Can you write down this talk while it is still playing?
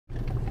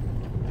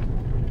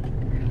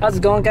How's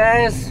it going,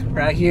 guys?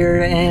 We're out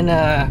here in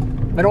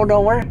middle of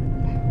nowhere,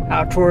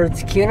 out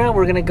towards Kuna.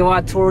 We're gonna go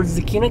out towards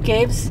the Kuna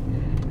Caves.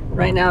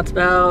 Right now it's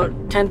about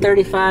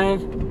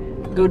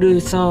 10:35. Go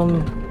do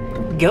some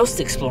ghost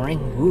exploring.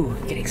 Ooh,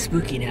 getting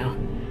spooky now.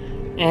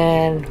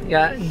 And we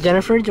got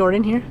Jennifer and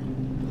Jordan here.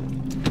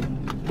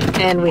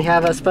 And we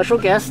have a special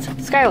guest,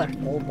 Skylar.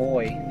 Oh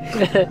boy.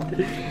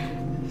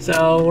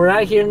 So we're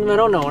out here in the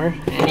middle of nowhere.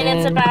 And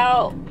it's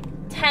about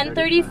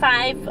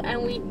 10:35,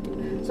 and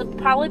so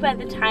probably by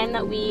the time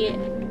that we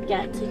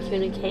get to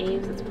Kuna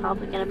Caves, it's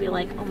probably gonna be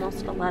like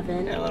almost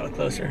 11. Yeah, a little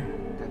closer.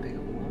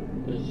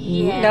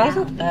 Yeah. No, it's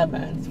not that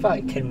bad. It's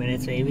probably 10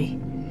 minutes maybe.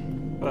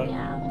 But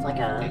yeah, it's like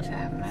a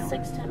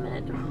 6-10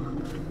 minute.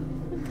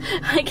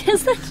 I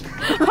guess that's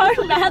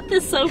hard math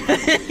is so.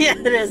 Yeah,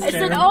 it is. I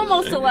said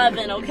almost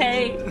 11,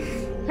 okay? I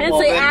didn't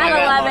say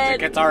at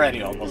 11. It's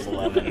already almost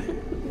 11.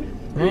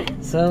 Alright,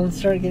 so let's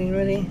start getting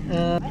ready.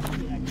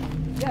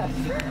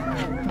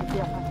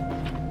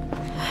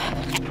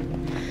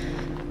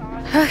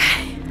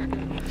 Okay.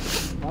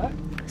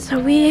 So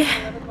we've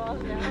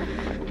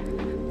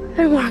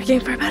been walking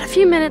for about a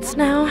few minutes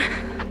now.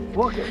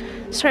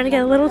 Just trying to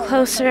get a little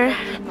closer.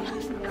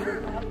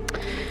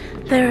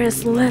 There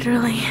is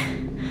literally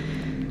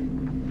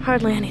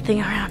hardly anything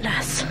around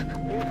us.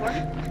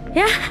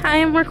 Yeah, I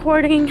am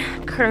recording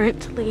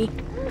currently.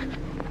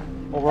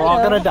 Well, we're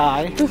all gonna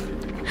die.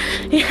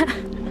 Yeah.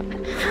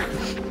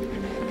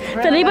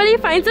 If anybody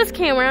finds this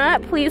camera,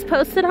 please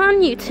post it on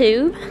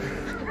YouTube.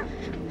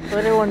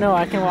 Let everyone know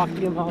I can walk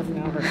 2 miles an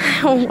hour.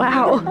 Oh,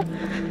 wow.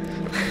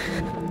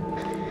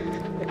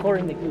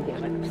 According to Google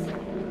Maps.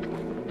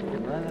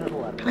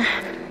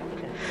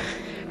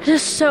 It's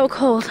just so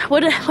cold.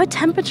 What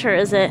temperature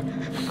is it?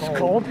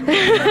 Cold?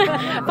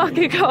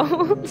 Fucking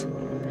cold.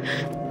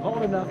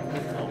 Cold enough.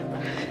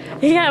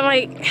 Yeah,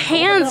 my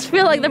hands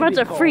feel like they're about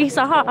to freeze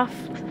off.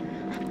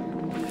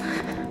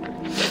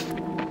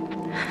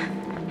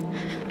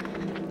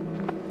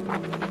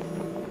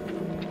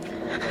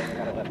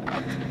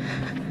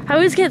 I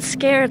always get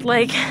scared,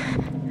 like,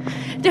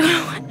 you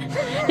know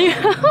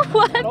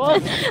what? We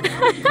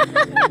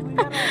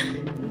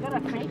got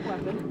a fake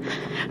weapon.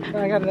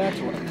 I got an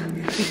actual one.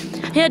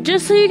 Yeah,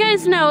 just so you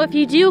guys know, if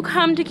you do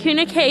come to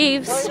Kuna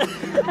Caves,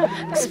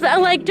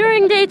 like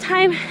during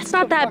daytime, it's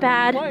not that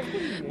bad.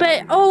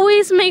 But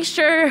always make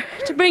sure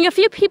to bring a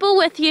few people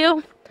with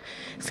you.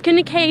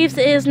 Kuna Caves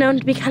is known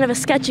to be kind of a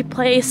sketchy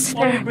place.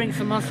 Or you bring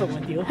some muscle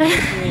with you.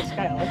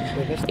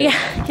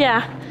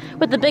 Yeah,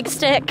 with the big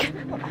stick.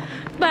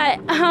 But,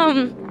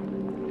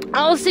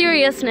 all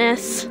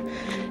seriousness,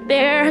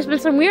 there has been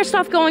some weird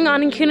stuff going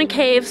on in Kuna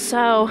Caves,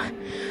 so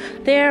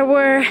there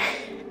were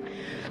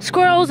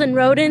squirrels and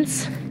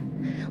rodents,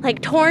 like,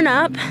 torn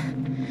up.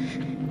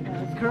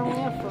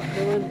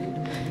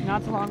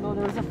 Not too long ago,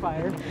 there was a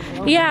fire.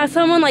 Yeah,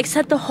 someone, like,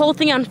 set the whole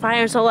thing on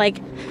fire, so, like,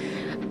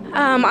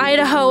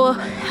 Idaho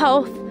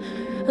Health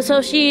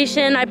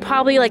Association, I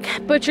probably, like,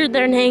 butchered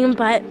their name,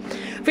 but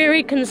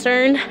very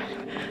concerned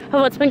of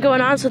what's been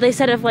going on, so they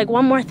said if like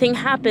one more thing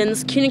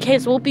happens, Kuna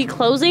Caves will be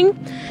closing.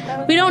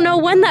 We don't know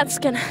when that's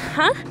gonna,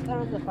 huh? That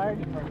was the fire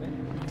department.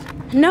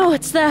 No,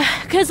 it's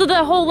because of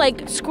the whole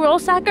like squirrel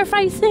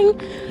sacrificing.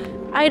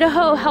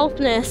 Idaho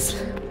Healthness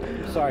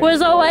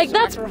was all like,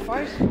 that's,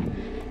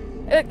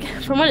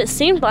 from what it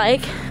seemed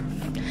like,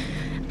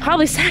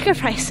 probably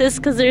sacrifices,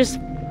 because there's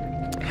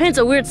kinds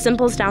of weird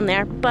symbols down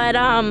there, but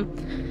I'm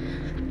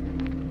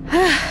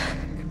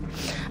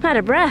out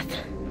of breath.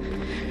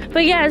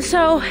 But yeah,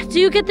 so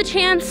do you get the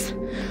chance,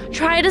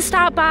 try to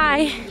stop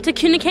by to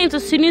Kuna Caves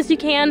as soon as you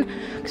can,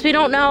 because we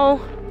don't know.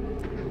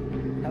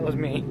 That was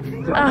me.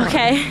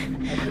 Okay.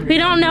 We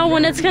don't know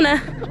when it's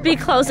gonna be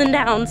closing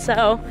down,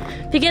 so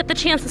if you get the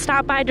chance to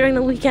stop by during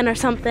the weekend or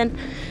something,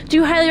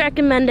 do highly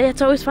recommend it.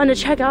 It's always fun to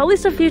check out at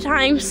least a few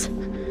times.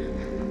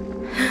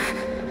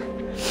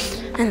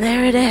 And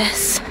there it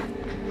is.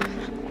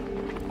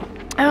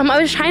 I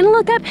was trying to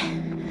look up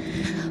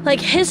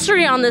like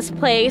history on this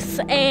place,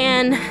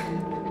 and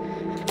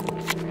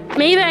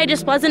maybe I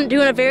just wasn't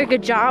doing a very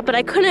good job, but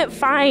I couldn't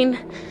find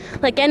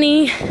like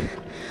any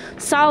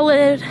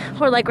solid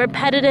or like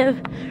repetitive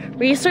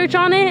research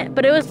on it.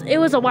 But it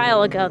was a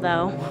while ago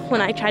though when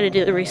I tried to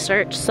do the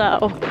research,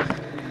 so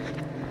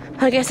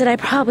like I said, I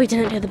probably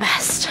didn't do the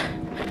best.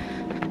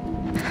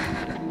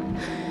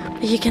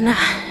 But you can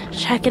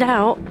check it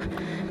out,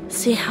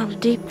 see how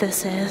deep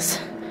this is.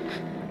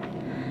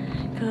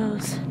 It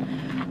goes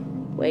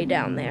way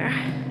down there.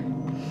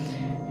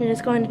 It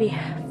is going to be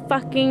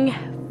fucking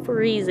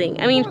freezing.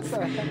 I mean,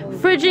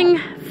 frigging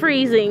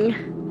freezing.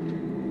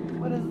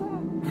 What is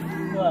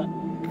that? What?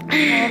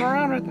 Going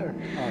around right there.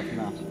 Oh, it's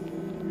enough.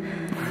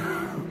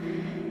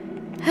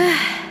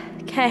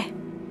 Okay.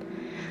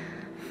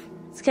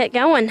 Let's get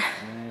going.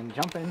 And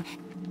jump in.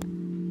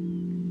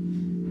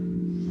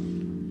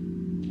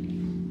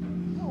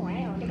 Oh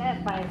wow, look at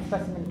that fine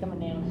specimen coming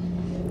down.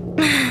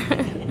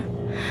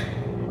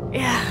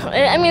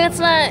 Yeah, I mean,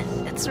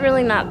 it's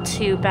really not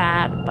too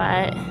bad,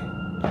 but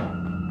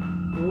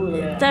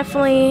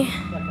definitely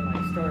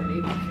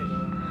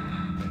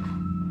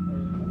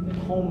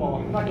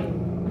homo.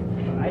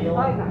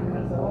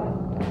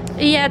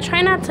 Yeah,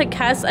 try not to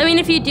cuss. I mean,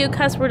 if you do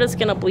cuss, we're just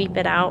gonna bleep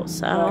it out.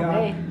 So.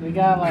 Hey, we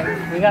got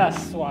a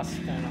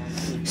swastika.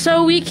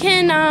 So we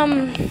can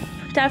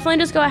definitely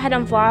just go ahead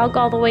and vlog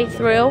all the way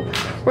through.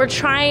 We're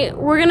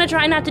gonna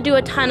try not to do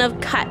a ton of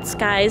cuts,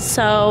 guys.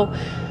 So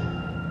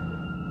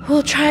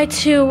we'll try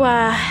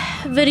to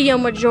video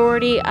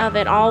majority of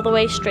it all the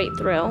way straight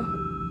through.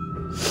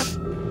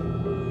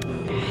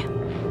 Okay.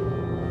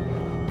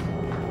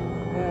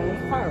 Yeah,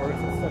 there's fireworks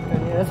and stuff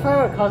down here. That's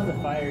probably what caused the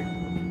fire.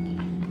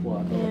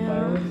 What? The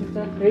fireworks and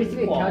stuff. There used to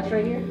be a couch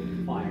right here.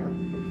 Fire.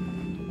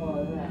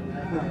 Oh, that.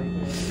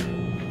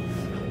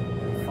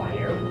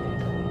 Fire.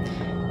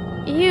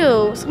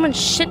 Ew, someone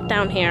shit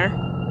down here.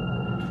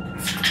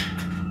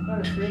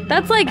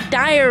 That's like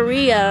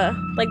diarrhea.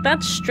 Like,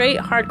 that's straight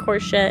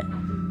hardcore shit.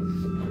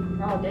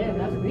 Oh, damn,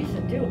 that's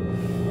recent, too.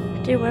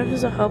 Dude, what if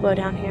there's a hobo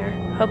down here?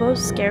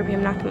 Hobos scare me,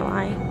 I'm not gonna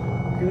lie.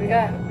 Dude,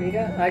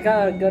 I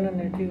got a gun in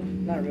there, too.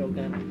 Not a real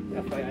gun.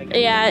 FYI.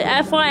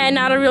 Yeah, FYI,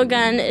 not a real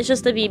gun. It's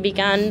just a BB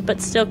gun,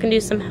 but still can do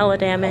some hella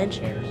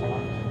damage.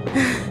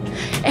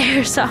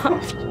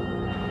 Airsoft.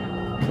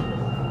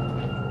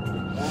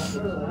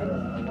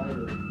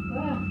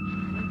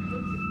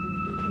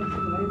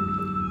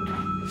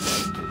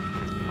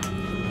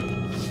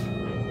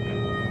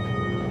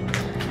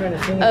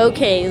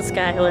 Okay,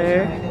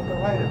 Skylar.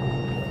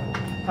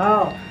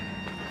 Oh.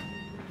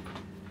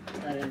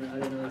 I didn't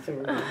know that's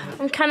what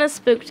I'm kind of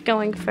spooked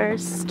going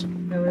first. You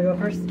want me to go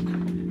first?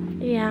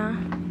 Yeah.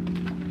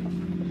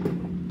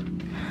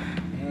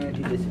 And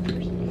he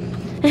disappears.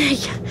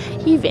 Yeah,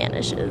 he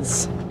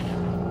vanishes.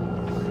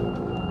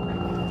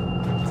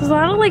 There's a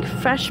lot of like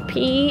fresh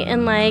pee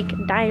and like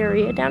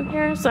diarrhea down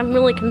here, so I'm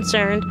really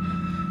concerned.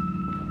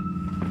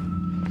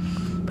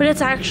 But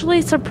it's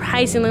actually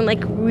surprisingly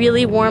like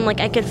really warm.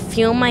 Like I could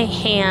feel my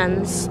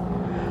hands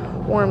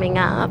warming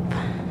up.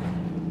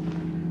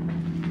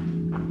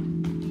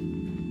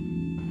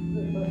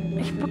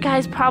 You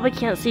guys probably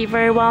can't see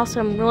very well,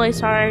 so I'm really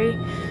sorry.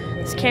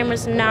 This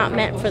camera's not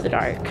meant for the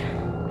dark.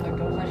 Like,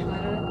 don't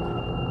flashlight at it?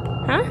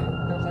 Huh?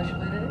 No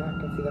flashlight at it? I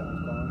can see that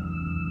one's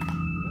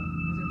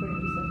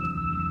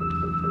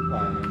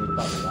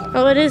gone.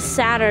 Well, it is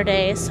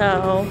Saturday,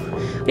 so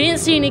we didn't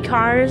see any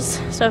cars.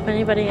 So if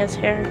anybody is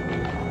here,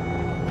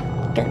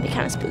 it's gonna be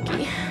kind of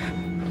spooky.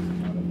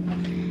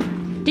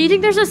 Do you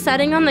think there's a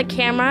setting on the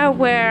camera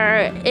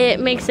where it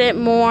makes it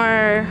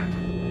more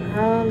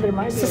There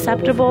might be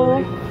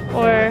susceptible,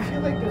 or? I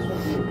feel like this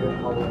would be a good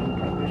Halloween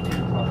prank. There's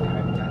two probably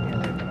hiding down here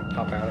that are gonna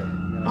pop out.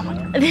 Oh my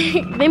God.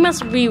 They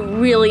must be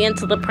really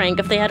into the prank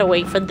if they had to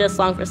wait for this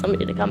long for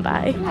somebody to come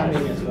by. I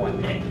mean, it's one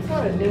day. It's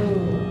not a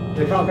new.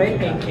 They probably spray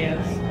paint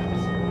cans. It's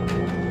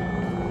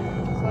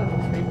not a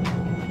new spray paint.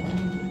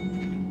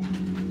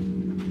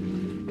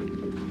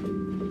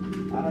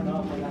 I don't know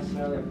if we're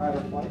necessarily a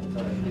private flight,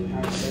 but if you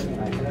have to me,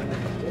 I could have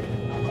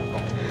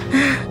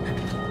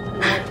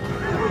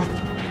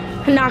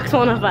Knocks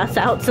one of us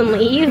out and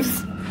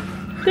leaves.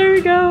 There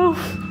we go.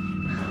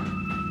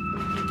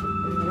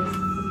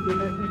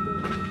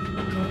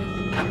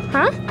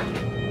 Huh?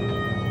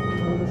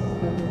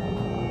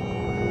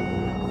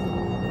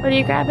 What are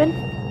you grabbing?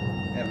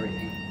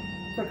 everything.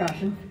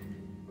 Precaution.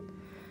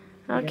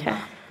 Okay.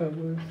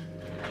 Don't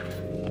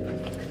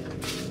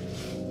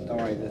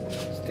worry, the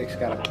stick's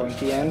got a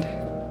pointy end,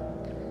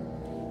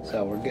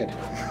 so we're good.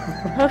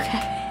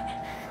 Okay.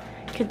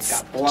 Could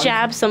Got blunt.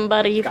 jab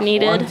somebody if Got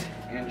needed. blunt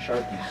and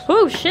sharpness.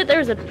 Oh shit, there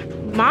was a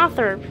moth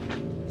or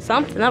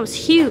something. That was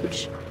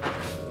huge.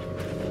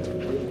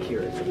 Really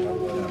curious about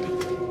what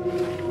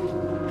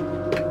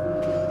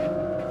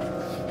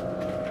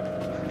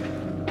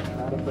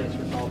not a place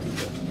for tall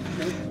people.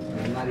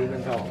 I'm not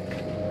even tall.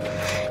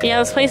 Yeah,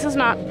 this place is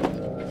not. Just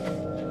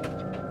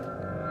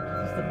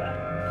the back.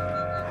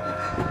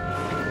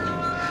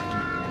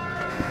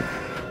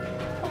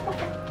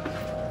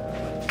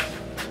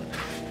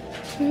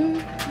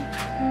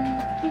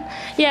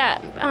 Yeah,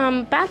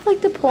 bats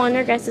like to pull on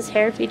your guys'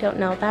 hair if you don't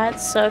know that.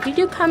 So if you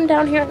do come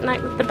down here at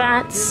night with the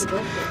bats,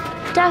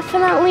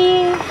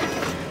 definitely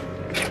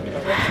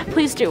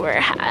please do wear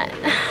a hat.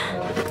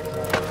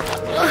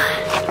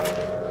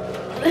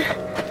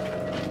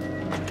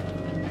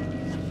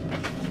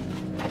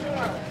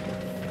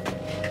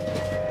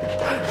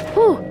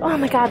 Whew, oh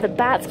my God, the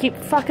bats keep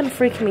fucking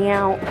freaking me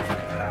out.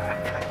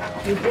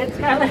 You did,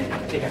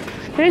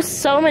 Skylar? There's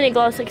so many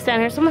glow sticks down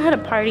here. Someone had a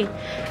party.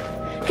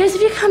 Guys,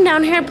 if you come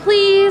down here,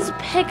 please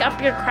pick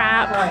up your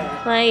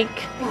crap. Like,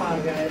 Come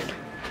on, guys.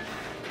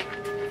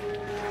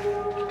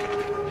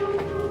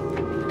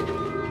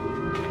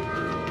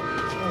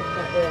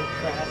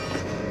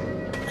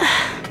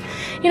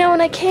 you know,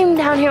 when I came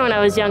down here when I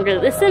was younger,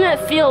 this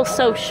didn't feel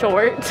so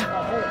short.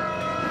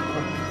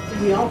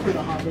 We all for the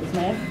hobbits,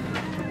 man.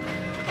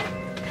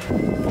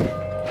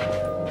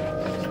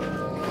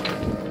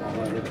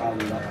 Although they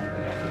probably love them.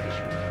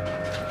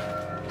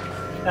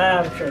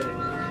 I'm sure they do.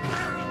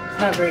 It's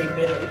not very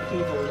bitter,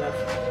 evil enough.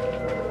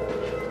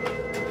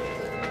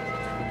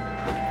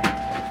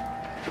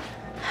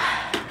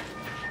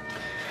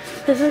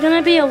 This is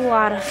gonna be a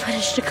lot of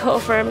footage to go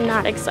over. I'm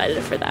not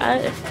excited for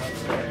that.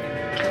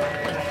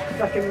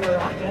 Fucking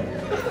rocket.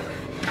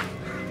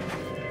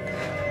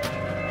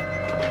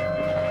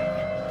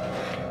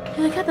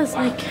 Look at this,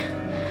 like,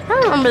 I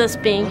don't remember this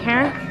being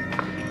here.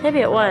 Maybe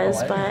it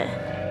was, but.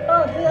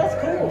 Oh, dude, that's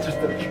cool. It's just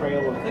a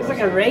trail of. Looks like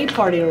a raid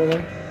party over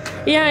there.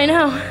 Yeah, I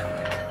know.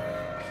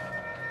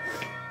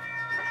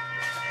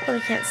 But I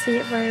can't see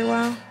it very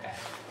well.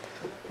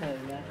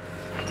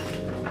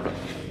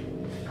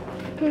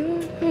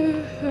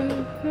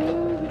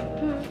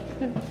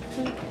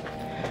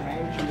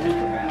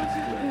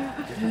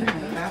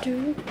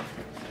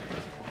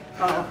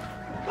 Oh,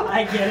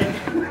 I get it.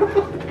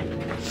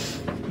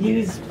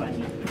 Use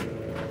funny.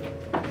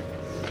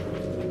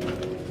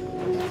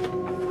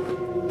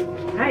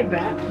 Hi,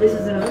 bat. This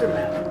is another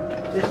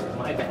bat. This is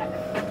my bat.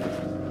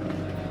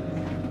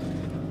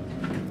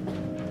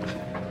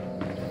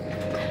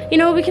 You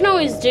know what we can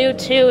always do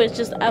too is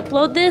just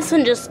upload this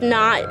and just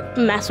not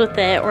mess with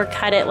it or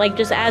cut it. Like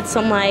just add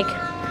some like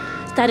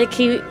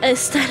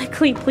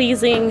aesthetically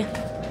pleasing.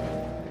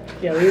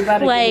 Yeah, we're about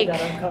to like, get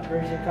that uncut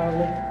version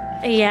probably.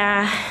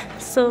 Yeah.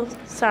 So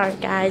sorry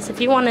guys.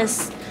 If you want to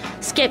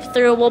skip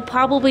through, we'll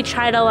probably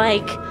try to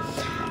like.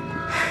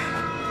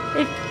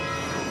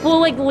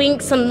 We'll like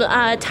link some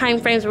time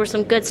frames where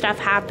some good stuff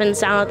happens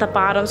down at the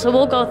bottom. So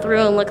we'll go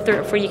through and look through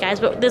it for you guys.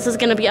 But this is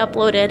gonna be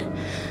uploaded.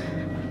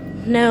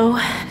 No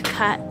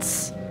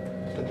cuts.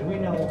 So do we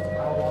know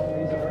how long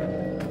these are?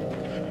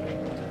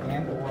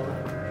 And or?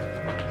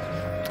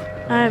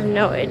 I have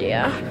no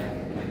idea.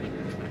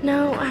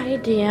 No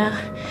idea.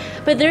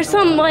 But there's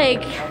some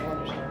like.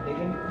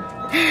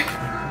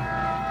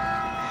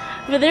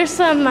 But there's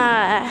some. Is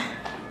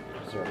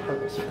there a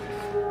purpose for it?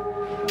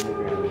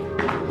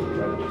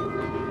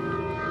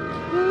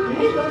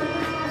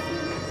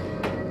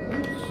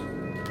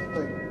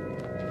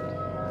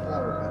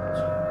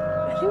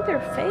 I think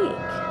they're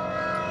fake.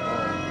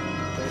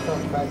 Based on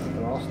the fact that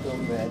they're all still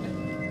red,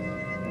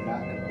 they're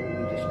not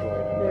completely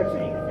destroyed. They're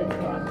fake. It's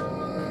gone.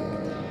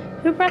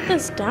 Who brought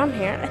this down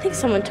here? I think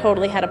someone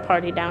totally had a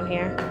party down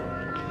here.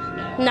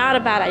 Not a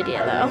bad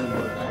idea though.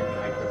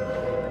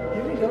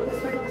 Did we go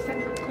this way last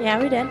time? Yeah,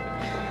 we did.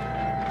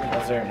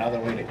 Is there another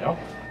way to go?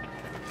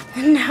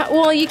 No,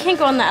 well, you can't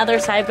go on the other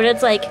side, but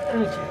it's like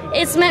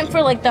it's meant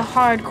for like the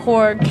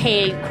hardcore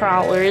cave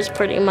crawlers,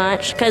 pretty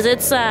much, because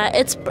it's a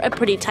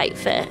pretty tight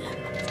fit.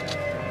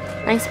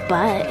 Nice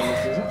butt.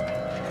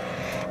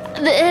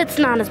 It's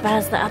not as bad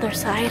as the other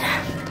side.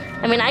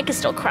 I mean, I can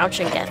still crouch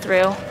and get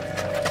through.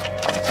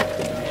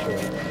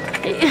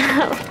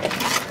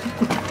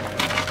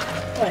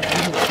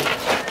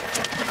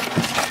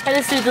 I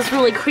just do this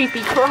really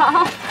creepy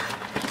crawl.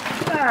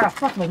 Ah,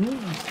 fuck my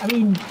knees. I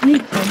mean,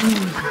 bleep my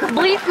knees.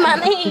 Bleep my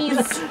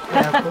knees.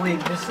 Yeah,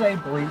 bleep. Just say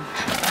bleep.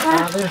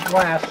 There's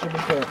glass, so be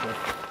careful.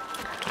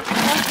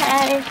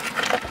 Okay.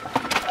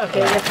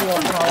 Okay, if you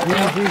want to call it.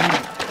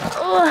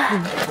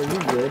 So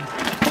you're good.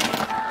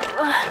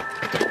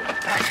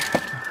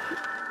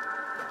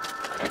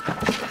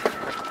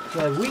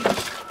 So weak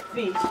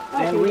feet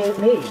and weak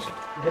knees.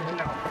 Good to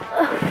know.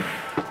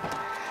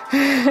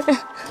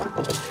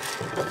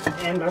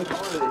 And I'm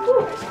calling it.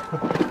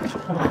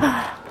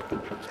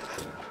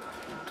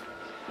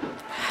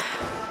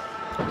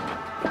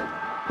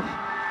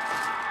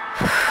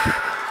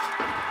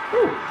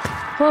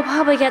 We'll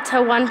probably get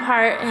to one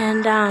part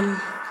and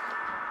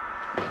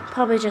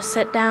probably just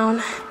sit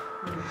down.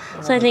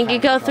 So I think you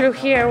go through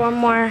here one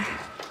more.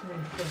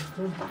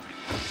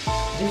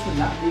 This would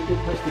not be a good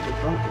place to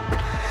get drunk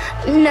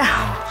in. No,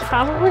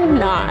 probably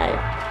not.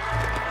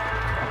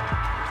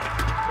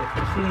 If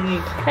you see any,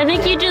 I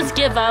think you just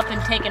give up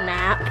and take a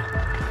nap.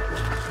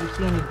 if you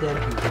see any dead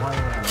people lying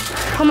around,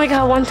 Oh my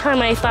god, one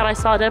time I thought I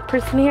saw a dead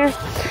person here,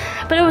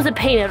 but it was a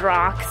painted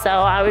rock, so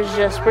I was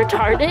just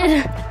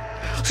retarded.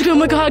 I was like, oh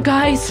my god,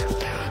 guys,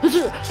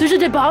 there's a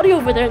dead body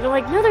over there. They're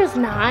like, no, there's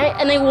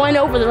not. And they went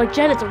over, they're like,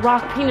 Jen, it's a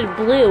rock painted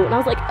blue. And I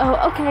was like, oh,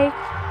 okay.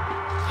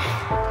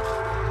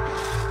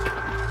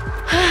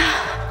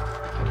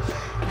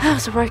 That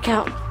was a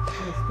workout.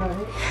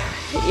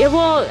 Yeah,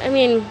 well, I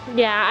mean,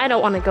 yeah, I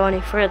don't want to go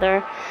any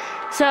further.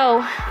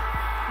 So,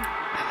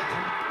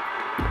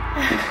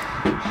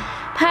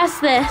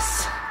 past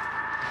this,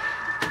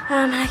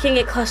 I can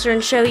get closer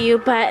and show you,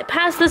 but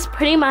past this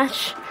pretty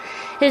much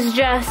is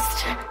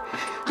just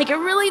like a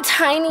really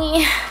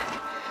tiny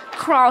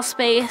crawl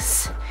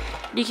space.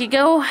 You could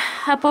go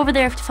up over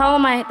there if you follow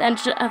my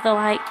edge of the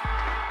light.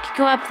 You could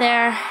go up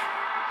there,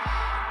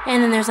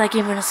 and then there's like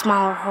even a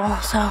smaller hole.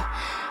 So,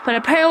 but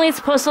apparently it's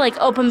supposed to like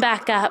open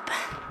back up,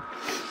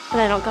 but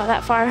I don't go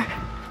that far.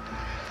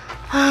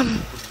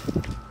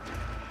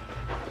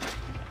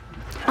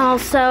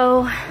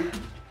 Also,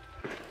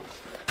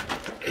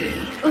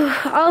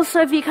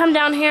 if you come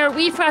down here,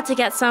 we forgot to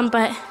get some,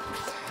 but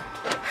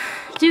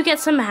do get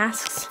some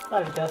masks. A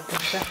lot of dust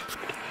and stuff.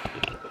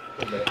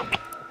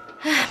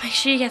 Make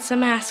sure you get some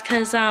masks,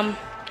 because if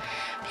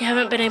you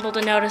haven't been able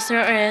to notice,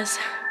 there is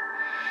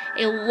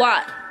a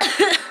lot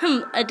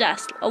of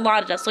dust. A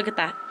lot of dust. Look at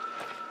that.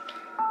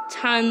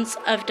 tons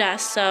of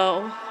dust,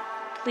 so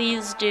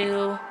please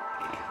do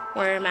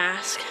wear a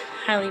mask.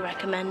 Highly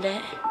recommend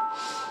it.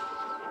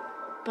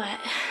 But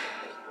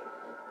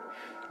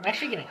I'm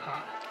actually getting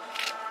hot.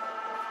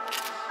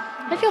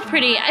 I feel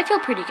pretty good.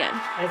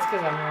 That's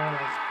because I'm wearing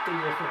like 3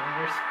 different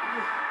layers.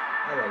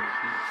 I like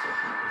heat, so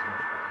heat is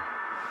much better.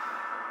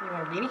 You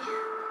want a beanie?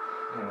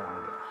 I don't want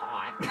to get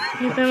hot.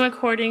 We've been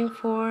recording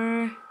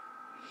for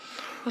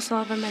almost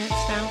 11 minutes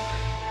now.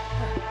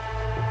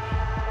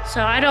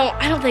 So I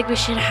don't think we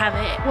should have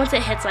it once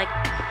it hits like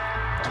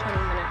 20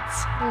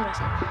 minutes.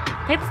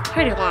 It's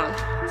pretty long.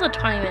 It's a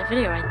 20-minute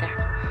video right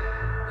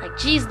there. Like,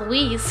 geez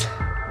Louise.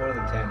 More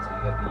than 10, so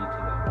you got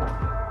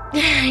the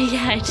YouTube.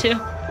 Yeah, I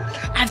do.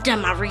 I've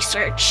done my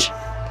research.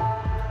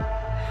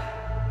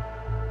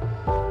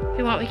 If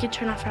you want, we can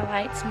turn off our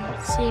lights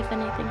and see if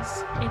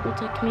anything's able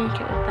to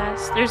communicate with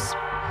us.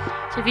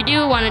 So if you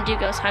do want to do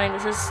ghost hunting,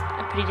 this is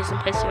a pretty decent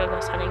place to go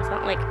ghost hunting. It's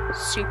not like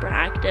super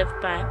active,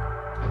 but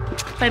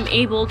if I'm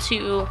able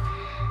to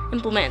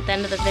implement at the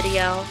end of the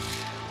video,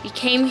 we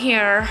came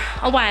here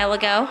a while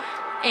ago,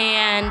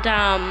 and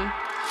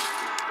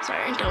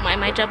sorry, don't mind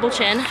my double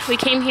chin. We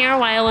came here a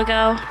while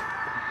ago,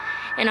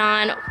 and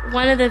on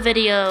one of the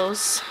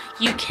videos,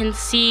 you can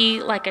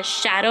see like a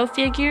shadow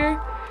figure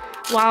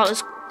while it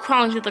was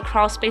crawling through the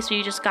crawl space where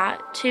you just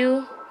got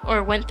to,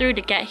 or went through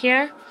to get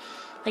here.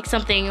 Like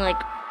something like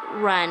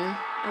run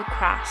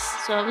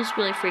across. So it was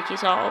really freaky.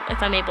 So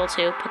if I'm able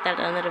to put that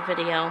in the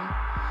video.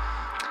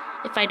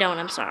 If I don't,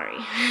 I'm sorry.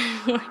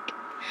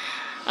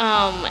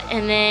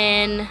 And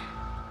then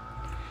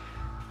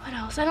what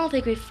else? I don't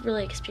think we've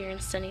really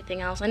experienced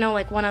anything else. I know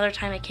like one other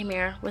time I came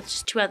here with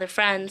just 2 other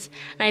friends,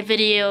 and I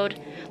videoed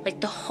like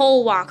the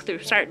whole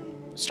walkthrough,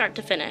 start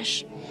to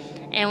finish.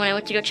 And when I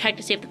went to go check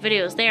to see if the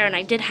video was there, and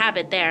I did have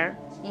it there,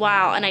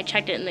 and I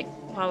checked it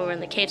while we were in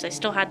the caves, I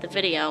still had the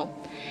video.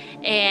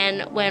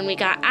 And when we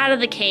got out of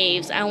the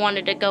caves, I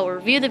wanted to go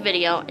review the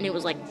video, and it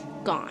was like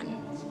gone.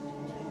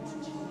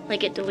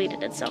 Like it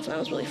deleted itself, and that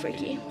was really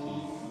freaky.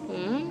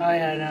 Oh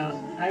yeah,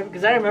 no.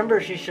 Because I remember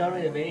she showed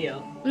me the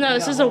video. No,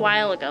 this is a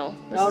while ago.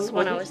 This is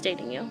when I was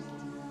dating you.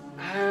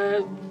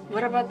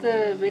 What about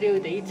the video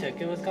that you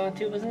took? It was gone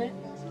too, wasn't it?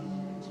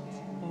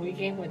 When we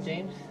came with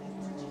James?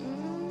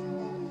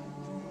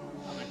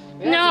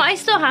 No, I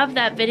still have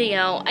that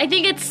video. I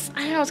think it's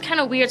kind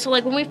of weird. So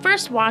like when we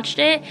first watched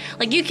it,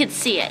 like you could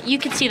see it. You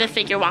could see the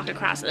figure walk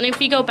across. And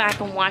if you go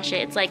back and watch it,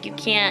 it's like you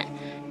can't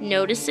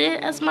notice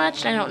it as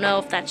much. I don't know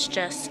if that's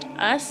just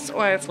us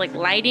or if like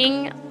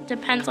lighting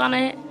depends on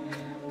it.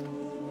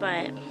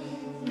 But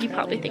you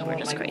probably think we're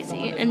just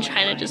crazy and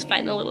trying to just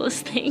find the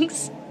littlest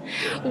things,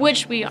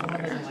 which we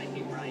are.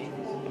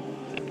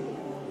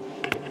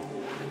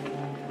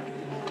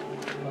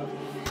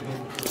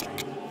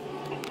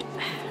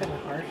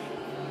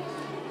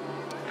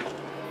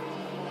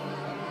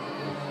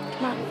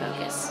 Come on,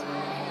 focus.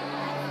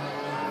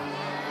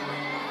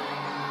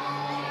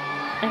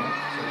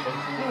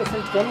 Oh, it's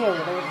like Jenny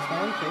over there with the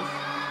smiling face.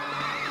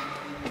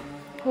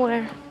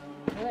 Where?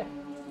 There.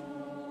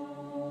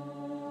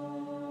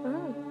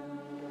 Oh.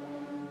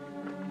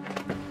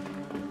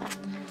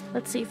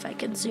 Let's see if I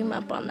can zoom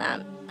up on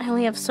that. I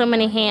only have so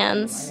many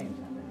hands.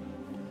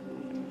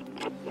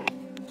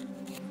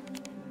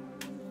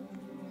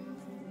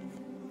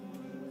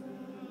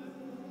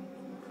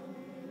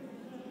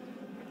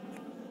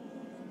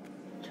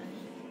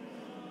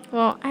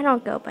 Well, I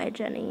don't go by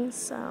Jenny,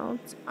 so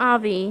it's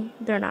Avi.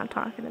 They're not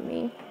talking to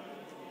me.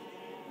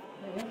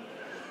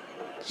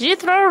 Did you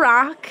throw a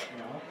rock?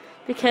 No.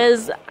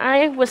 Because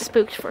I was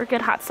spooked for a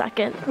good hot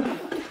second. Oh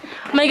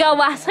my god,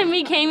 last time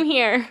we came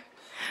here,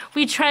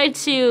 we tried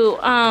to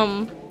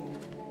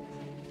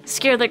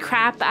scare the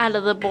crap out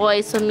of the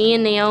boys. So me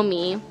and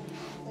Naomi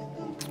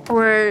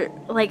were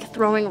like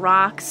throwing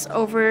rocks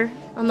over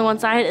on the one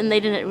side, and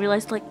they didn't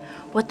realize like,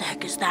 what the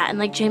heck is that? And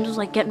like James was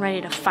like getting ready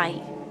to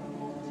fight.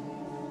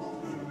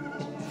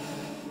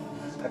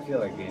 I feel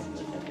like games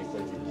are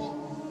technically used.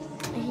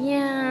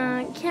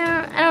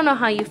 Yeah, I don't know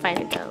how you find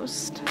a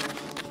ghost.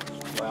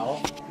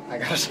 Well, I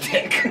got a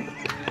stick.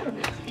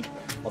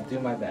 I'll do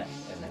my best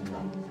and then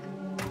run.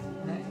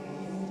 Alright.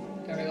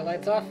 Turn the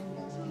lights off?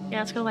 Yeah,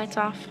 let's go lights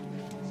off.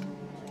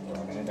 We're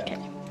all gonna die. Okay.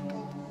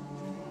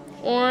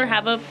 Or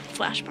have a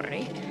flash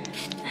party.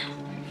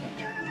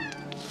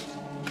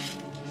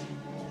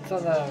 It's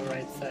on the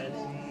right side.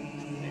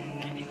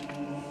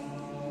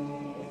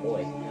 Oh boy,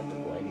 I have the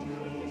lighting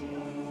for a video.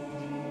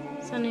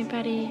 Is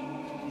anybody?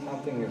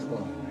 Something is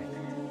glowing right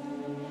there.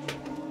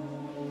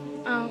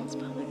 Oh, it's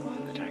probably glow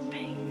in the dark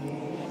paint.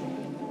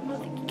 I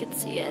don't think you can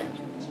see it.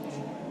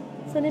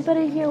 Is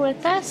anybody here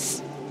with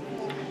us?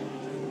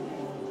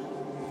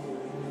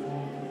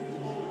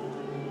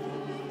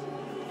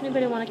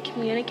 Anybody want to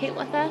communicate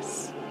with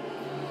us?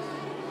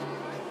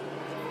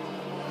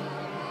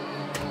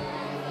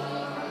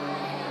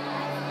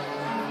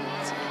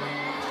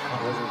 I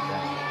wasn't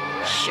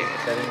trying to Sure.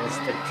 setting the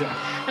stick down.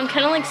 I'm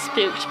kind of like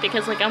spooked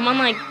because like I'm on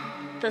like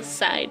the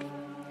side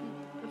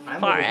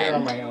I'm far over here on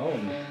end. my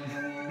own.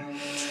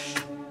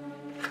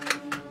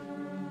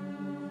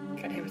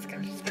 God damn, it's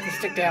got to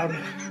stick down.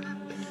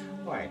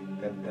 Why?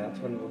 That's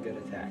when we'll get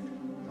attacked.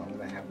 As long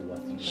as I have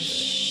weapons.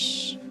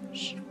 Shh.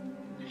 Shh.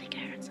 I think I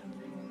heard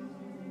something.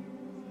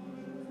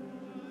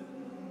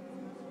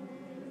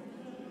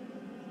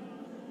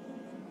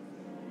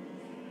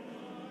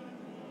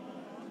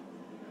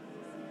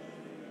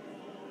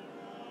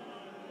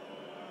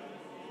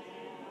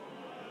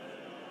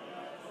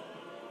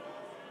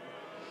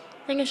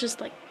 I think it's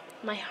just like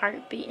my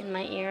heartbeat in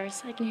my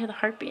ears. I can hear the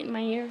heartbeat in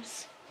my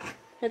ears.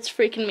 It's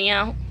freaking me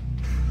out.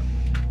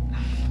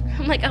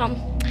 I'm like,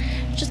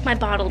 just my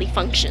bodily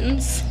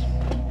functions.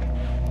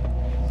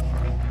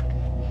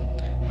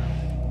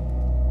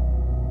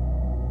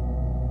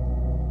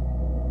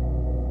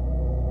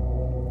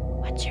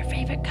 What's your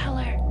favorite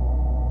color?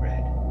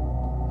 Red.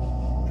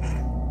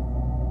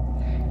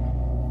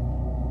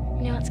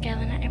 You know what,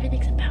 Skylar? Not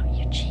everything's about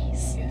you,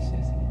 jeez. Yes, it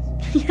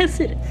is. Yes,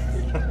 it is.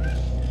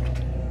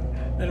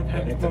 Let him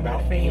have When his it's moment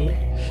about of me.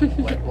 fame.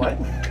 What?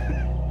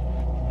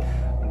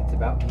 When it's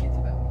about me, it's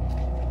about me.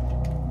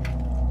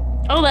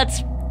 Oh,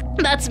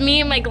 that's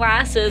me and my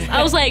glasses.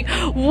 I was like,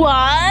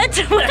 what?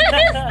 What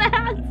is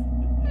that?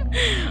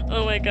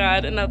 Oh my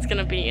god, and that's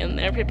gonna be in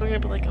there. People are gonna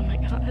be like, oh my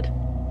god.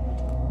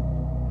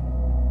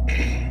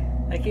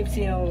 I keep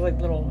seeing all those like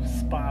little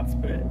spots,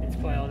 but it's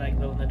probably all that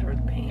glow in the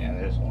dark paint. Yeah,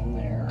 there's one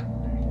there.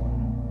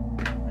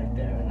 There's one right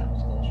there, and that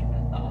was closer than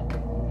I thought.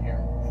 There's one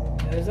here.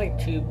 Yeah, there's like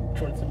two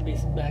towards the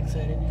base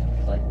backside of you.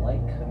 It's like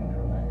light coming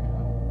from that.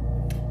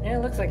 Yeah,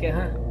 it looks like it,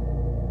 huh?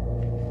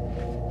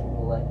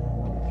 Light.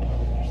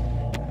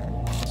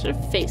 Should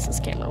face this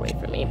camera away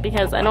from me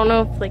because I don't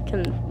know if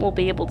we'll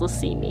be able to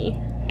see me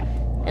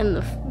in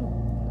the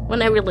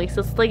when I release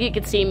this. Like you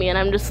can see me, and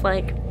I'm just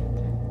like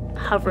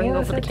hovering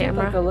over the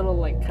camera. Like a little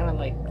kind of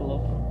glow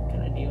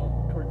kind of deal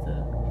towards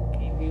the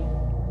cave view.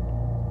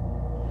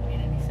 Made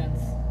any sense?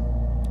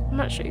 I'm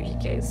not sure you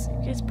guys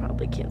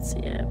probably can't see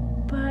it,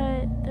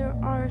 but there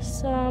are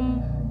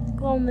some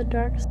glow in the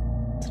dark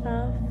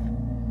stuff.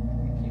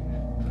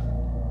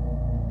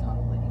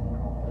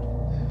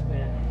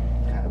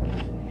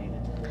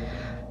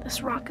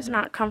 This rock is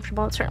not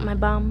comfortable. It's hurting my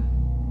bum.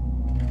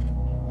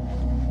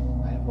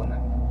 I have one that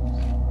I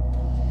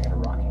got a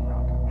rocking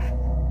rock.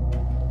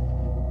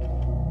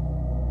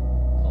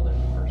 Oh,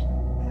 there's a person.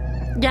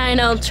 Yeah, I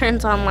know. It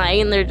turns on light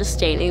and they're just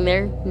standing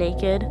there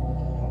naked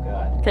Oh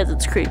god. because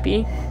it's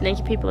creepy.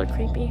 Naked people are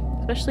creepy,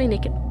 especially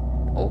naked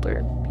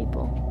older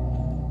people.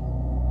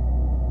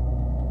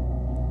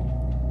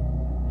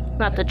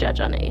 Not to judge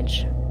on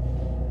age.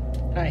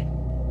 Hi.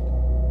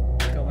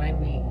 Don't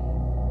mind me.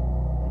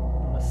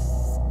 I'm a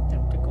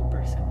skeptical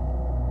person.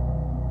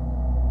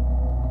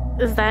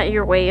 Is that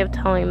your way of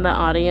telling the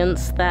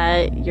audience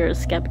that you're a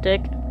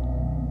skeptic?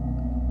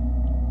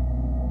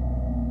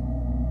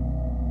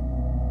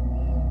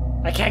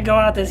 I can't go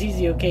out this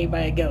easy, okay, by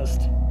a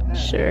ghost.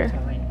 Sure.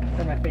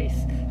 For my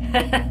face.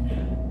 I feel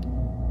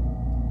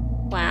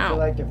Wow.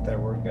 like if there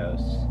were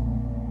ghosts,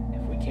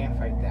 if we can't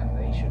fight them,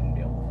 they shouldn't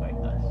be able to fight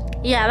us.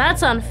 Yeah,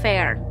 that's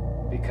unfair.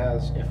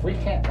 Because if we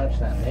can't touch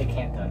them, they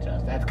can't touch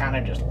us. That's kind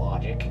of just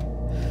logic.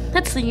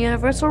 That's the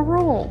universal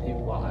rule.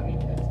 Well, I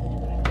mean, it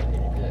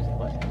is,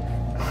 but...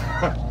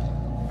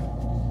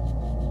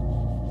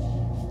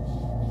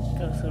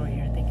 Ghost over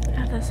here thinking God,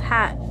 that. this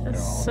hat They're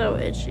is all so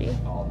ghosts. itchy.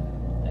 All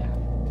that.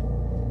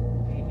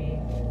 Maybe.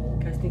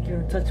 Guys think you're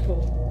untouchable.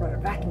 Run a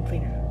vacuum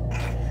cleaner.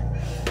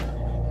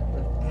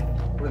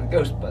 We're the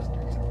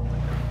Ghostbusters.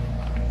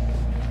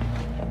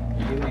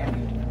 You man.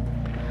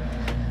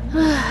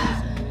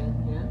 Yeah?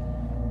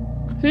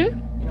 Hmm? You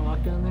gonna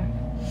walk down there?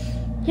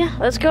 Yeah,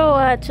 let's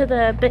go to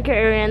the bigger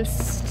area and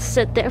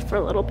sit there for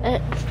a little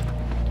bit. We're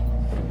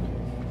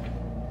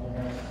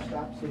gonna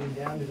stop sitting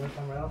down to go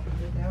somewhere else and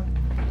sit down?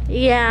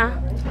 Yeah.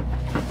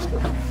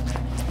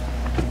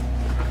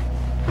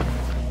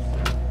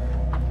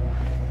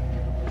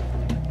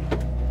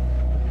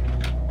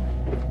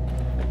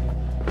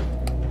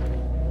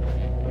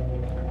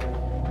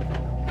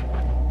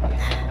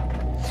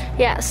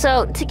 Yeah,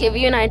 so to give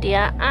you an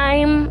idea,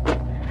 I'm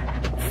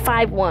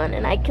 5'1"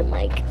 and I can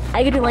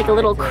do like a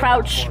little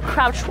crouch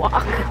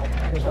walk.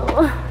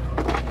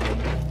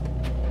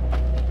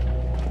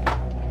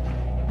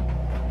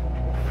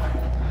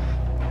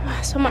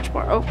 So much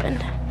more open.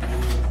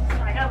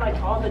 I got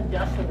like all the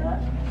dust of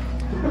that.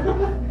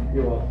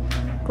 You're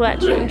welcome.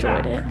 Glad you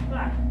enjoyed it.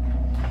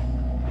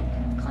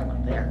 Climb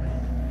up there.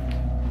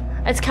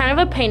 It's kind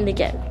of a pain to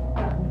get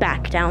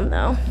back down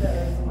though.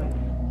 Just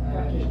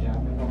jump.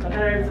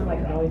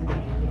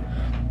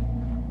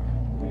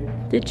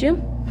 Did you?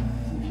 See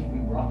if you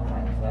can rock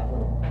climb that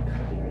little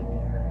cubby right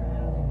there.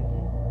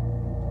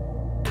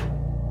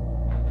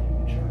 You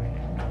can try.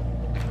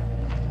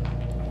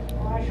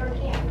 Well, I sure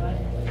can, but...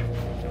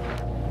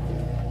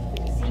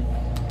 See?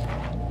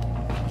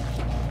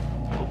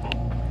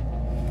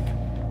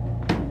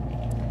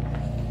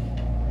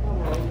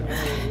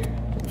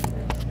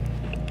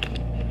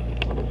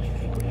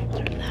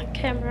 Turn that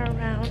camera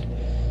around.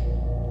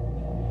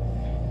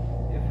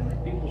 Yeah, I feel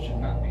like people should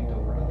not paint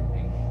over other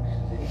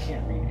paintings because they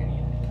can't read any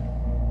of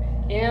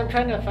it. Yeah, I'm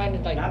trying to find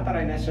it like. Not that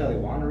I necessarily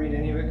want to read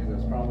any of it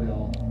because it's probably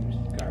all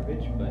just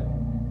garbage, but.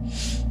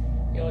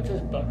 Yo, it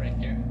says butt right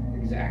there.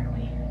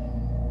 Exactly.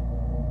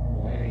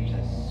 Where it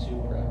says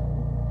Supra.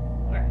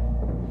 Where?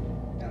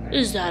 Down there.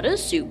 Is that a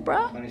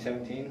Supra?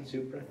 2017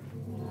 Supra.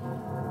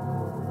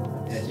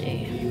 Let's see.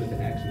 SUV with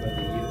an X above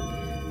the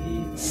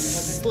U.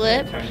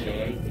 Slip.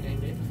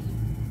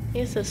 The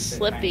It's a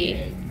slippy.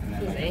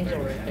 There's Angel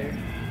right there.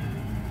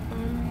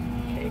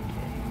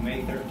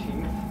 May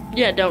 13th.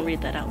 Yeah, don't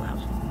read that out loud.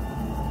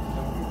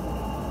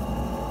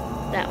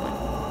 That one.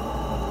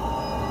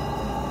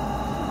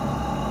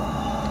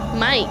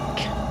 Mike.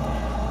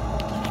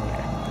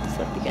 Let's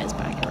flip you guys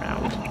back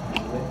around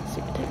so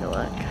you can take a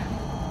look.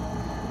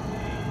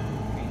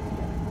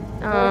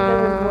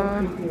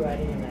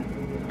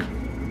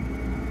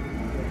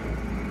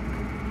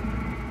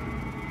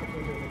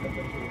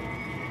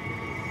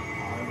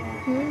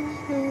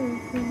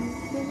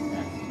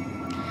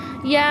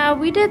 Yeah,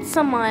 we did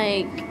some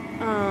like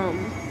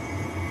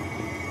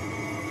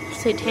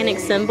satanic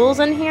symbols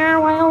in here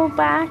a while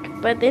back,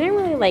 but they didn't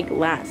really like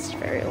last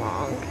very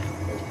long.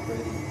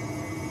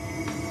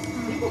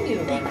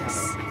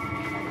 Thanks.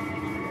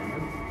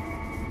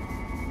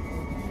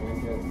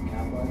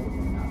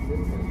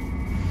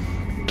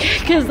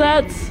 Because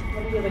that's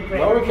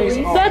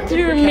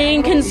your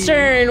main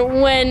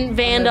concern when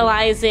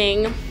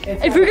vandalizing.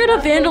 If you're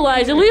gonna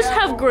vandalize, at least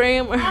have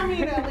grammar. I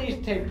mean, at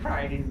least take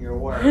pride in your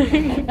work.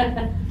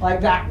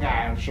 Like that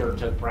guy, I'm sure,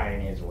 took pride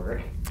in his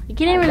work. You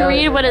can't even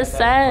read what it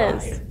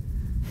says.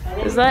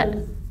 Is that?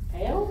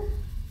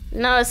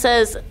 No, it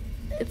says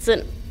it's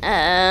an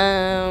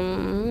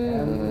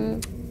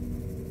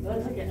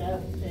Looks like an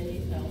F.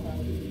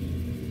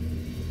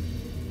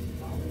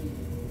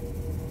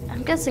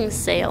 I'm guessing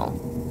sail.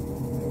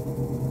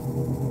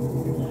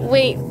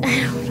 Wait, I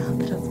don't know.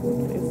 That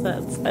doesn't make any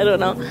sense. I don't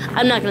know.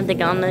 I'm not gonna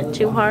think on it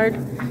too hard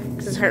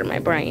because it's hurting my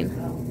brain.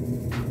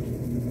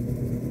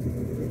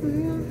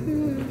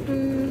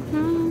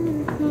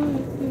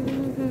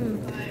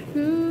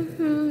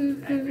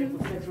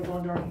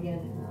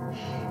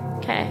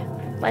 Okay,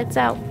 lights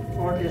out.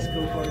 Or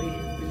disco party.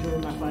 Which is where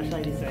my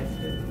flashlight decides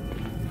to.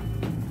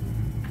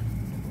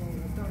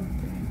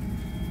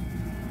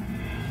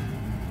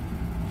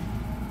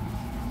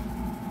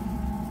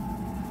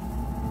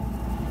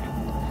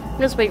 I'm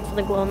just waiting for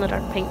the glow in the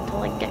dark paint to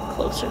like get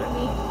closer to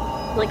me,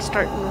 like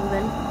start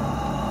moving.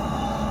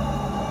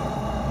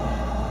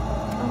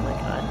 Oh my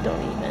god!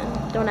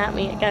 Don't at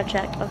me. I gotta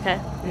check. Okay.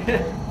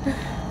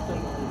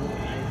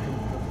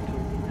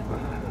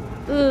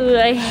 Ooh,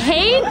 I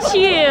hate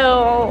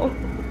you.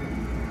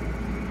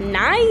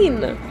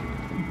 9.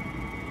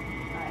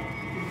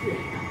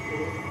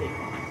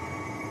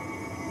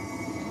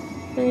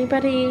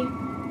 Anybody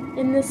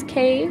in this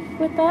cave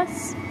with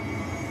us?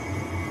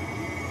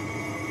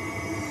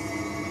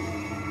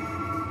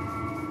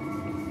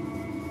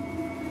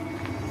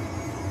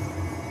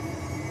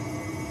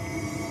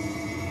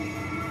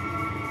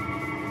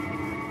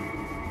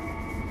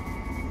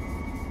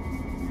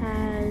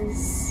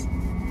 Has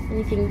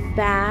anything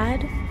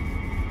bad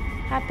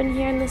happened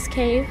here in this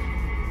cave?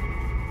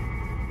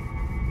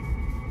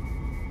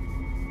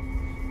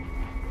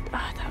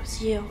 Oh, that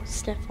was you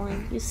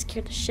sniffling. You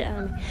scared the shit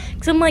out of me.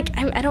 Because I'm like,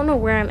 I don't know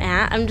where I'm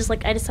at. I'm just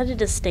like, I decided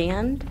to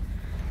stand.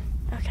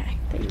 Okay,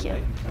 thank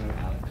you.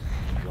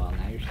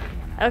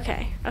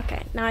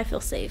 Okay, now I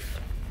feel safe.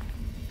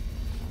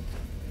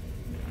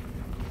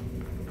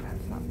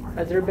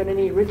 Has there been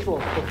any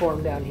rituals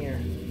performed down here?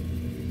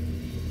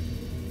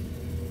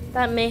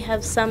 That may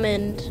have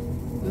summoned,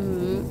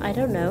 I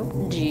don't know,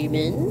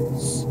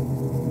 demons?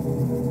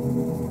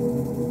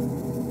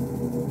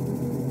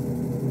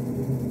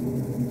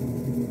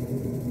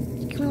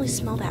 You can really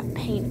smell that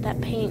paint. That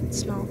paint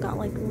smell got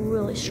like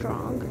really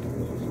strong.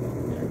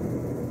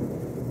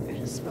 I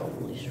just smell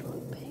really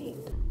strong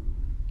paint.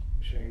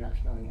 Sure you're not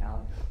smelling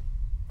Alex?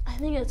 I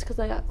think it's because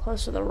I got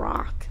close to the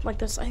rock.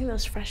 Like I think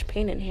there's fresh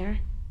paint in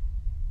here.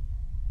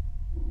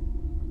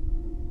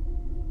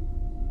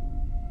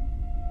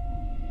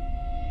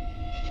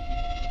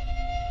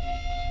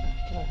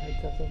 I heard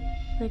something.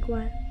 Like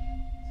what?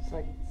 It's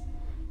like.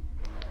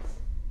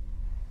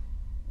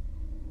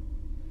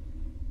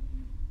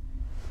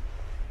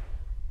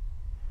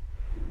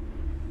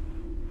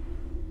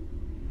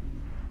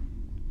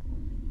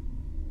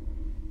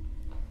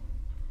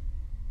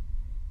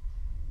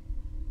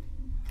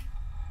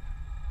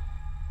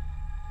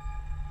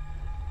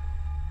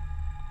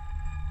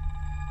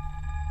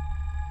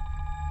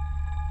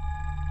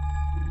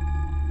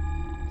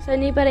 Is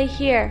anybody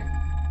here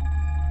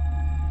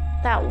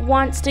that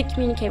wants to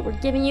communicate? We're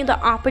giving you the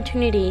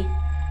opportunity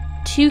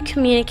to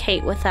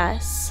communicate with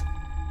us.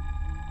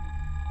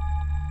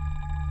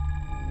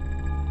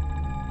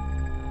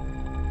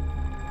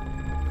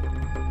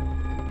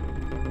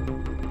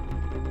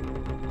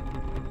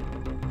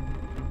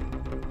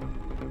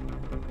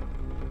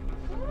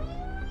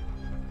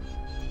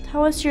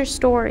 Tell us your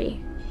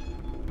story.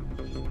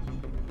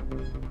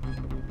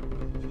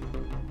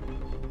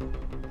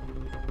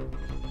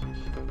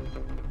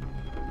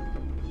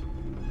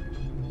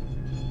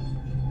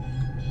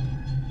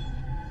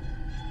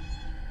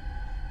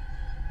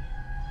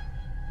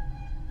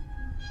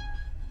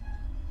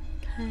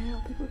 I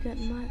don't think we're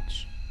getting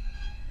much.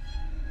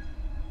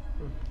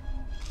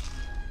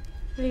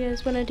 What do you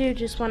guys want to do?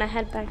 Just want to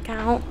head back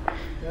out?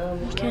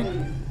 Okay.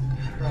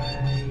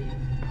 Try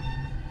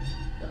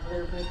the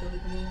other place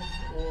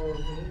or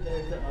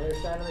there's the other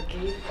side of the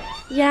cave.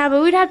 Yeah,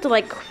 but we'd have to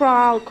like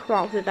crawl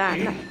through that.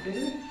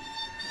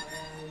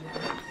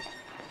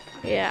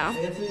 Yeah.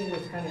 I guess we can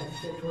just kind of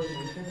sit towards the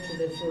entrance because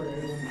that's where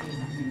everyone seems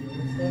to be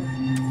doing stuff.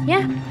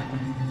 Yeah.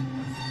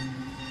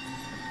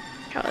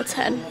 Okay, let's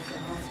head.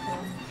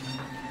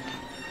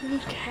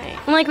 Okay.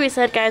 And like we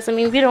said, guys, I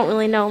mean, we don't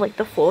really know like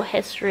the full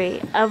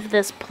history of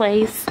this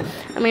place.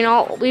 I mean,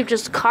 we've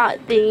just caught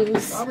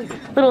things,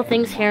 little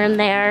things here and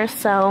there,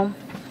 so.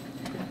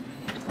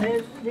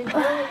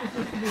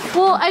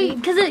 Well,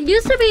 because it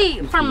used to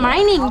be for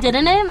mining,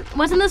 didn't it?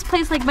 Wasn't this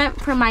place like meant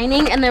for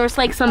mining and there was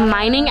like some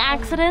mining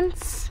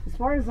accidents? As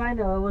far as I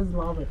know, it was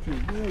lava too.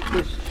 Is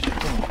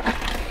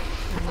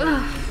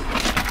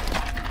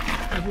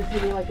this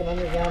really like an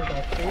underground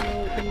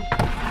volcano or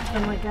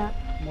something like that?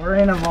 We're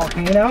in a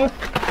volcano.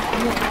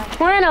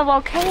 We're in a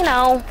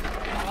volcano.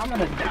 I'm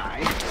gonna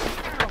die.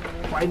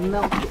 Why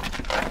melt it?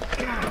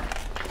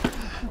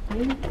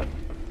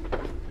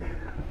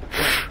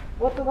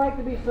 What's it like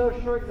to be so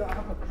short that I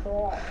have a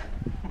crawl?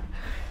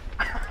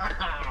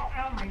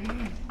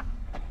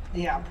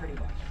 Yeah, pretty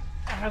much.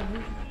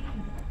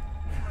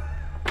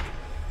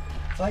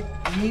 It's like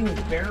me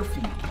with bare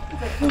feet.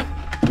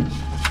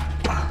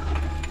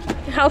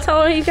 How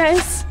tall are you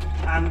guys?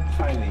 I'm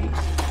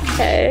 5'8".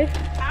 Okay.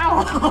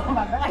 Ow!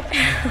 My back!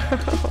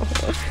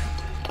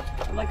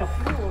 I'm like a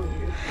fool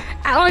here.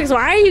 Alex,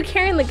 why are you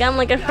carrying the gun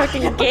like a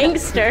fucking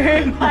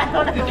gangster?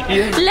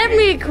 Let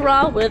me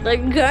crawl with a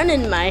gun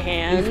in my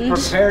hand.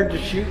 He's prepared to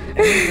shoot.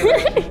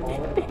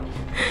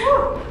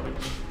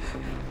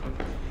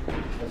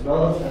 As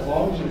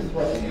long as you're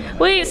threatening.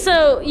 Wait,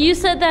 so you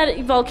said that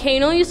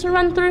volcano used to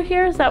run through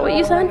here? Is that what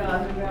you said?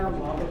 Underground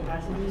lava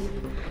passages.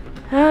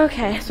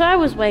 Okay, so I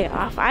was way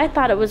off. I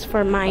thought it was for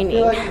I feel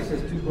mining. like this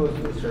is too close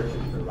to the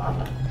surface for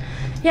lava.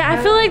 Yeah,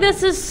 I feel like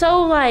this is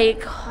so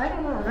like I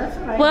don't know, that's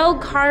what I well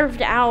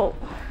carved out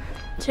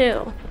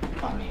too.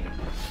 I mean,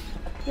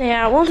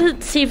 Yeah, I want to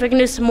see if I can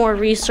do some more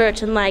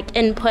research and like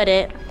input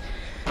it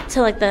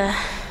to like the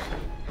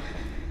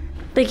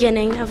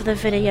beginning of the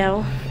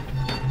video.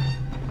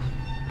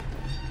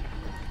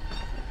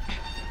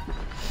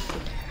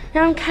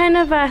 Now I'm kind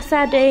of a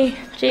sad day.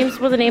 James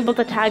wasn't able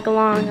to tag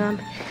along.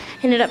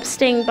 Ended up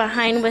staying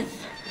behind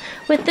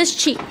with this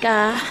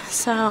chica,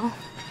 so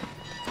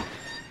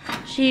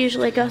she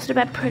usually goes to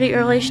bed pretty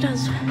early. She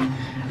does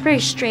very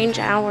strange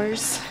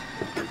hours.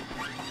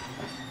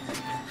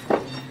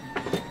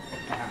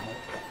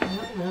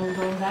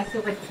 Going back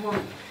to like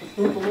Oompa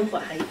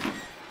Loompa height.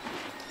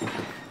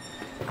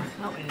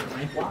 Oh,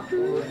 anyway. walk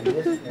over in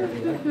this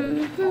area.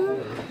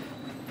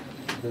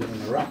 Then when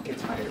the rock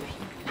gets higher.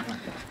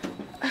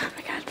 Oh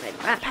my god, my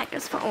backpack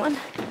is falling.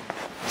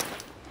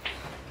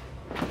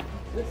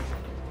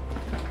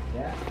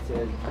 Yeah, it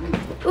says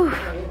Ooh.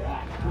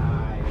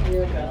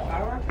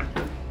 Power?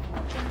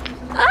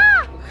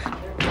 Ah!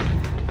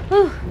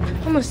 Ooh,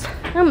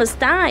 I almost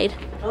died.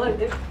 Oh, look,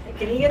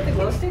 can you get the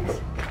glow sticks?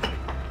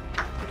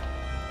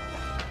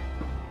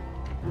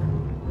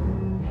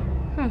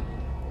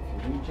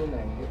 reach in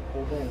and get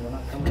pulled in. We're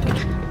not coming in.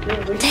 Yeah,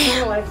 we can turn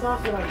the lights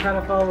off and I try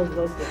to follow the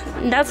glow sticks.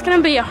 That's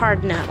gonna be a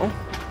hard no.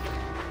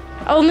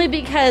 Only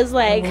because,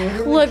 like,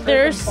 look,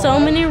 there's so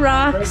many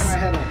rocks. Break my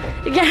head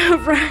off.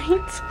 Yeah,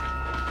 right.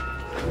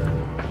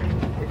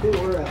 If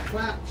it were a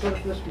flat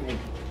surface, maybe.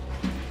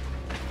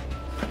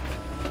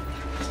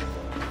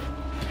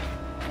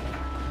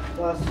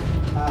 Plus,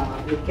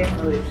 we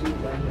can't really see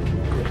when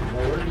it's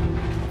lower.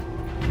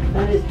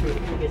 That is true. I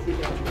guess you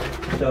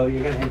can. So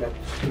you're going to end up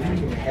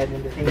smacking your head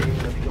into things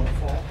even if you don't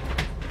fall.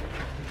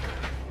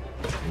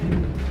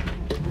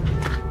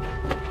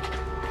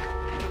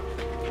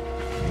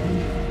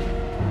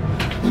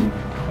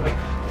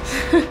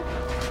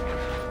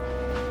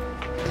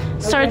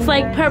 Starts,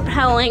 like,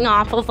 propelling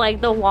off of,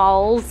 like, the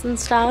walls and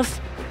stuff.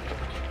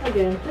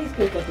 Again, please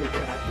pick up your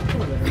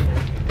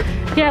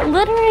trash. Yeah,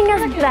 littering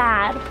is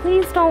bad.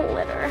 Please don't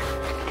litter.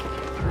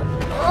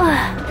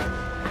 Ugh.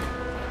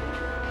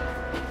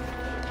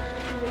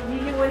 You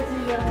can wait till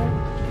you get home.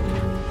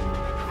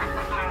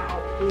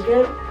 You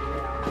good?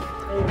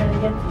 Are you gonna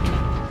get?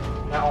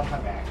 Not on my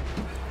back.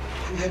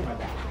 You hit my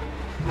back.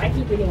 I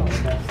keep getting all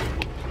the dust.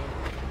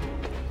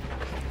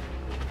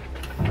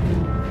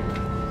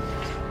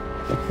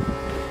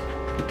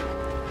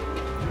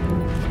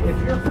 If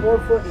you're 4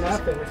 foot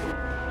nothing,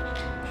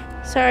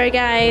 Sorry,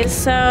 guys.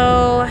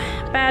 So,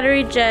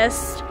 battery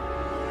just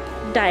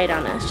died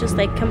on us. Just,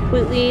 like,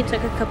 completely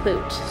took a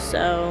kaput.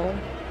 So,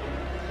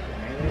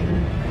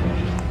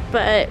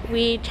 but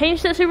we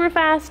changed it super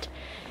fast,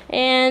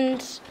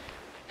 and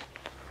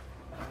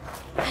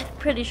I'm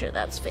pretty sure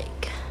that's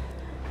fake.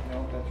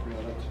 no, that's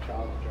real. That's a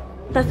child's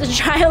job. That's a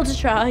child's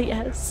draw,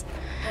 yes.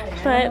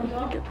 But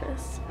look at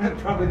this. It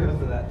probably goes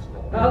to that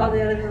skull. Oh,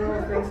 the other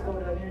little things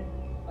coming out here.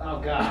 Oh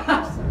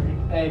God.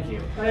 Thank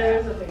you.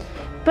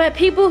 But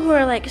people who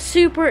are like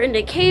super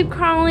into cave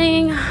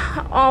crawling,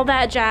 all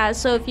that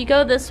jazz. So if you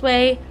go this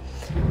way,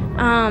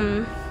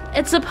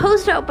 it's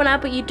supposed to open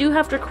up, but you do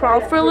have to crawl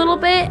for a little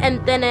bit,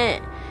 and then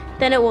it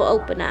will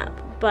open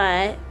up.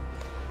 But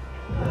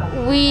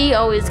we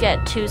always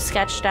get too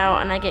sketched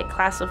out, and I get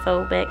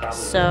claustrophobic,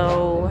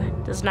 so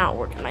it does not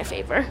work in my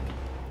favor.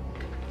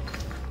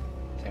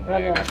 Same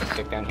way I got to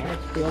stick down here.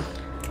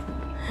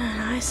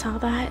 I saw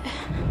that.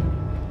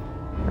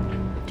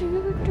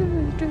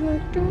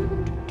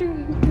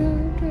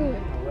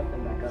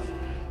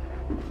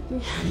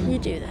 You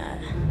do that.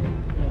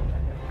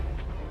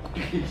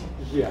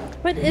 Yeah.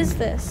 What is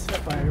this?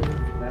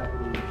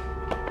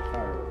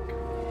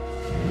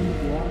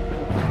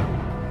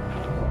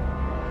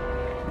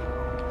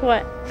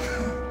 What?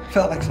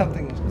 Felt like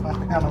something was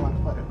climbing out of my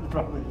foot. It was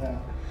probably that.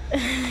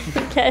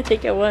 Okay, I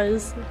think it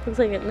was. Looks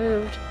like it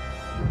moved.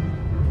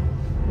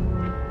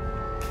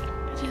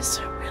 It is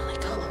really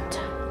cold.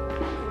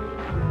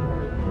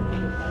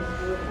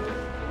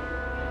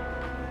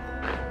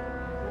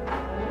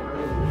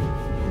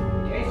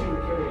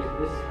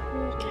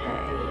 Okay.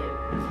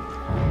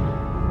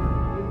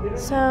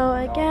 So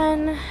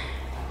again,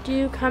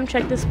 do come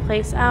check this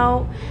place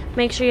out.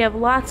 Make sure you have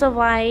lots of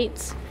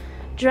lights.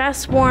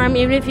 Dress warm,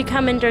 even if you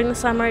come in during the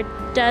summer. It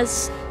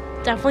does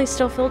definitely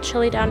still feel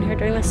chilly down here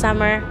during the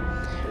summer.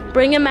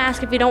 Bring a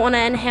mask if you don't want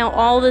to inhale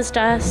all this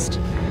dust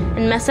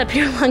and mess up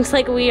your lungs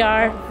like we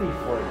are.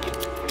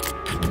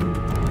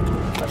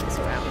 Flip this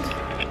around.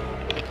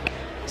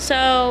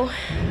 So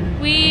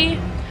we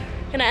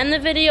gonna end the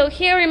video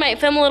here. We might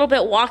film a little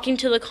bit walking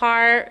to the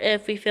car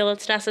if we feel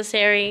it's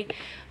necessary.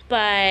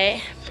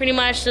 But pretty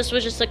much this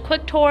was just a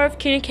quick tour of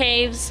Kuna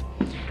Caves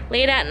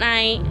late at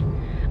night.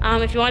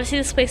 If you want to see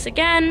this place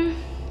again,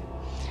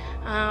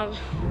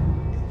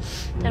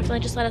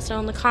 definitely just let us know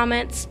in the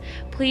comments.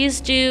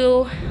 Please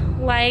do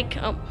like,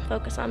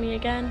 focus on me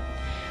again.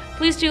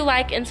 Please do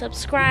like and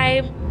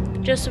subscribe,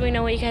 just so we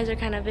know what you guys are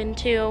kind of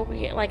into.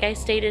 Like I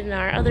stated in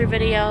our other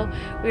video,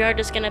 we are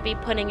just going to be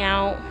putting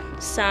out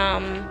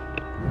some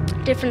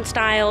different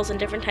styles and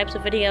different types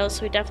of videos,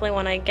 so we definitely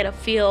want to get a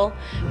feel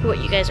for what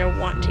you guys are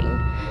wanting.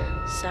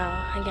 So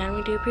again,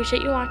 we do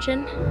appreciate you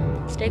watching.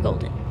 Stay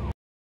golden.